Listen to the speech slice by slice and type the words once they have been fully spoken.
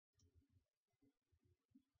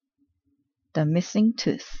The Missing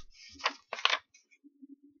Tooth.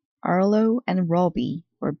 Arlo and Robbie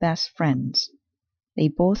were best friends. They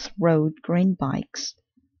both rode green bikes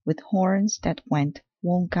with horns that went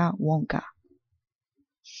wonka wonka.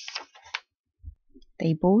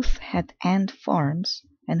 They both had ant farms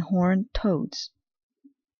and horned toads.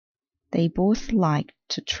 They both liked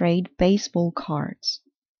to trade baseball cards.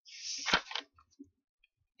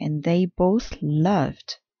 And they both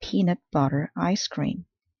loved peanut butter ice cream.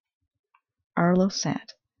 Arlo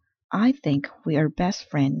said, "I think we are best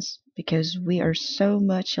friends because we are so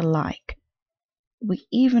much alike. We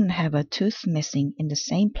even have a tooth missing in the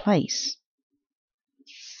same place."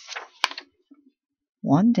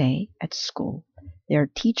 One day at school, their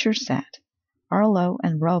teacher said, "Arlo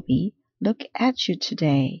and Robbie, look at you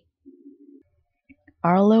today."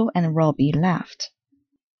 Arlo and Robbie laughed.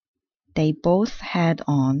 They both had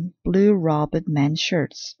on blue Robert Man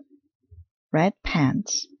shirts, red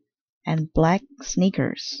pants, and black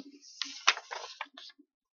sneakers.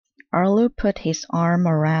 Arlo put his arm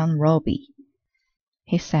around Robbie.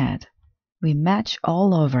 He said, "We match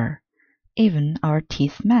all over. Even our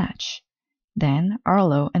teeth match." Then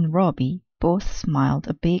Arlo and Robbie both smiled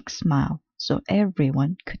a big smile so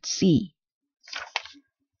everyone could see.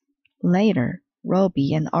 Later,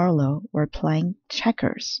 Robbie and Arlo were playing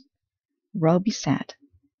checkers. Robbie said,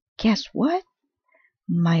 "Guess what?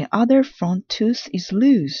 My other front tooth is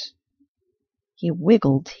loose." He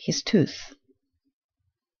wiggled his tooth.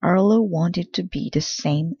 Arlo wanted to be the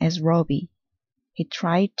same as Robbie. He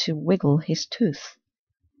tried to wiggle his tooth.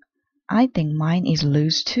 "I think mine is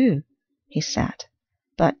loose too," he said,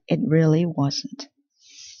 but it really wasn't.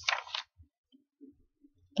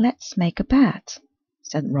 "Let's make a bet,"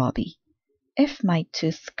 said Robbie. "If my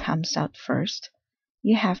tooth comes out first,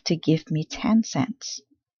 you have to give me 10 cents.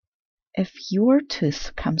 If your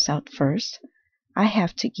tooth comes out first, I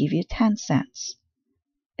have to give you 10 cents.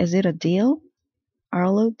 Is it a deal?"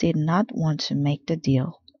 Arlo did not want to make the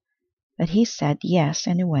deal, but he said yes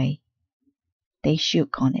anyway. They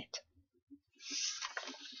shook on it.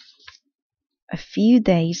 A few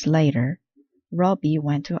days later, Robbie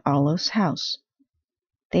went to Arlo's house.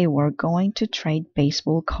 They were going to trade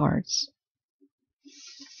baseball cards.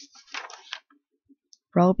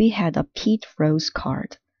 Robbie had a Pete Rose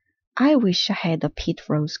card. "I wish I had a Pete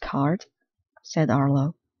Rose card," said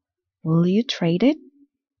Arlo. "Will you trade it?"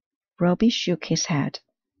 Robbie shook his head.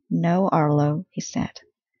 "No, Arlo," he said.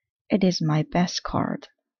 "It is my best card.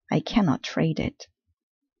 I cannot trade it."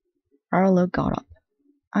 Arlo got up.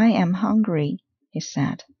 "I am hungry," he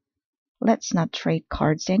said. "Let's not trade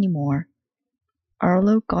cards any more."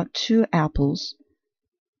 Arlo got 2 apples.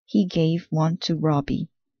 He gave one to Robbie.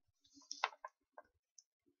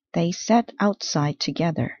 They sat outside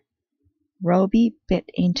together. Robbie bit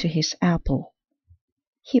into his apple.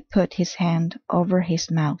 He put his hand over his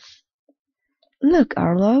mouth. "Look,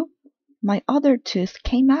 Arlo, my other tooth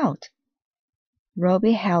came out."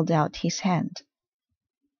 Robbie held out his hand.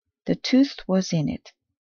 The tooth was in it.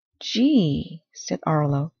 "Gee," said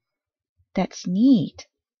Arlo, "that's neat,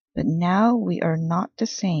 but now we are not the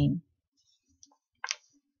same."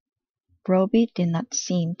 Robbie did not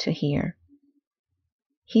seem to hear.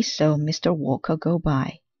 He saw Mr. Walker go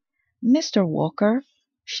by. "Mr. Walker,"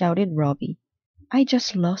 shouted Robbie, "I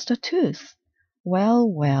just lost a tooth." "Well,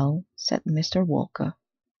 well," said Mr. Walker,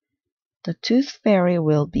 "the Tooth Fairy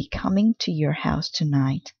will be coming to your house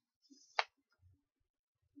tonight."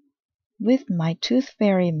 "With my Tooth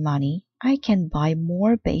Fairy money I can buy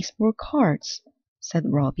more baseball cards,"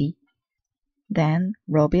 said Robbie. Then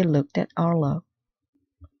Robbie looked at Arlo.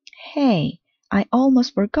 "Hey, I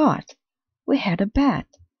almost forgot. We had a bet.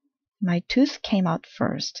 My tooth came out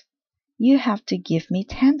first. You have to give me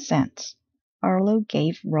 10 cents." Arlo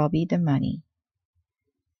gave Robbie the money.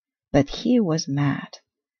 But he was mad.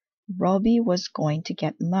 Robbie was going to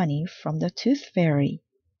get money from the Tooth Fairy.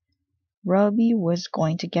 Robbie was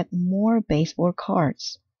going to get more baseball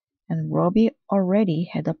cards, and Robbie already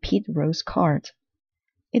had a Pete Rose card.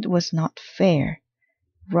 It was not fair.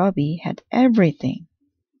 Robbie had everything.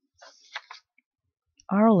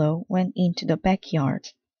 Arlo went into the backyard.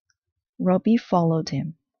 Robbie followed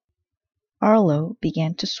him. Arlo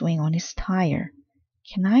began to swing on his tire.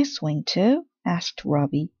 "Can I swing too?" asked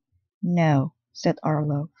Robbie. "No," said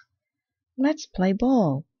Arlo. "Let's play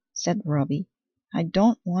ball," said Robbie. "I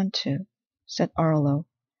don't want to," said Arlo.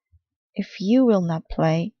 "If you will not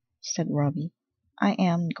play," said Robbie, "I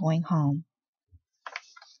am going home."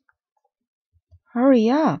 "Hurry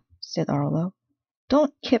up," said Arlo.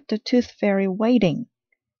 "Don't keep the Tooth Fairy waiting."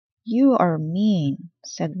 "You are mean,"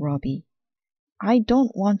 said Robbie. "I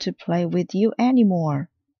don't want to play with you any more."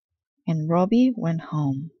 And Robbie went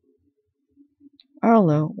home.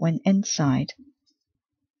 Arlo went inside.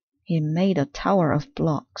 He made a tower of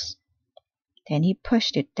blocks. Then he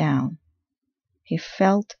pushed it down. He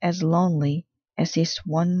felt as lonely as his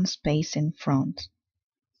one space in front.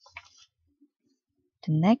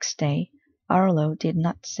 The next day, Arlo did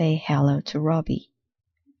not say hello to Robbie.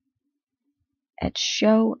 At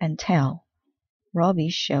show and tell, Robbie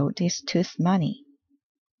showed his tooth money.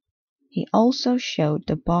 He also showed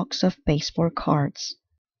the box of baseball cards.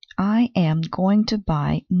 I am going to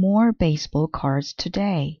buy more baseball cards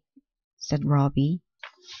today, said Robbie.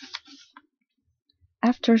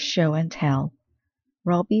 After show and tell,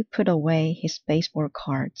 Robbie put away his baseball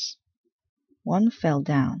cards. One fell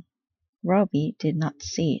down. Robbie did not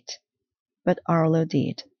see it, but Arlo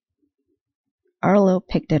did. Arlo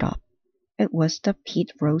picked it up. It was the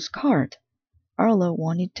Pete Rose card. Arlo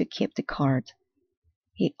wanted to keep the card.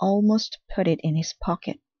 He almost put it in his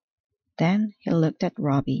pocket. Then he looked at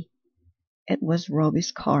Robbie. It was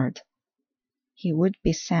Robbie's card. He would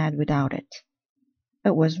be sad without it.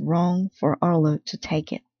 It was wrong for Arlo to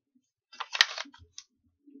take it.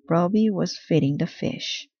 Robbie was feeding the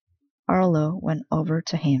fish. Arlo went over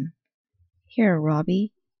to him. Here,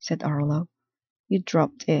 Robbie, said Arlo. You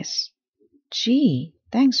dropped this. Gee,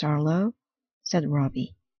 thanks, Arlo, said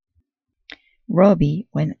Robbie. Robbie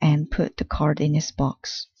went and put the card in his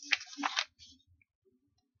box.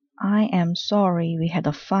 I am sorry we had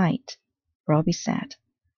a fight, Robbie said.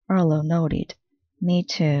 Arlo nodded. Me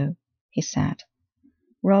too, he said.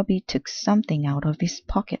 Robbie took something out of his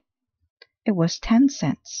pocket. It was 10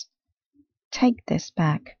 cents. Take this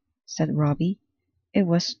back, said Robbie. It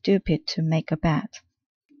was stupid to make a bet.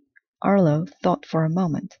 Arlo thought for a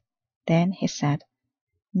moment. Then he said,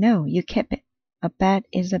 No, you keep it. A bet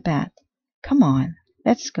is a bet. Come on,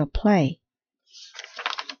 let's go play.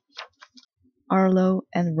 Arlo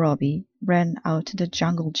and Robbie ran out to the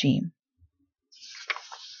jungle gym.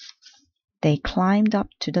 They climbed up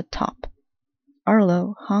to the top.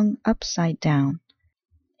 Arlo hung upside down.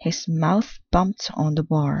 His mouth bumped on the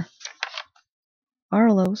bar.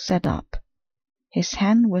 Arlo sat up. His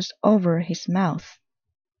hand was over his mouth.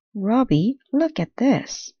 Robbie, look at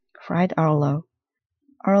this, cried Arlo.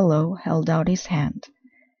 Arlo held out his hand.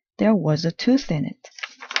 There was a tooth in it.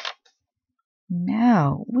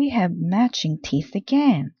 Now we have matching teeth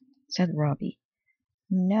again, said Robbie.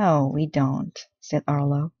 No, we don't, said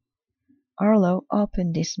Arlo. Arlo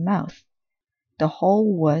opened his mouth. The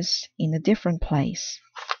hole was in a different place.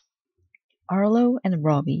 Arlo and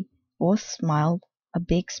Robbie both smiled a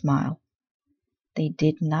big smile. They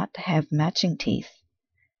did not have matching teeth,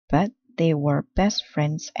 but they were best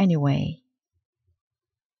friends anyway.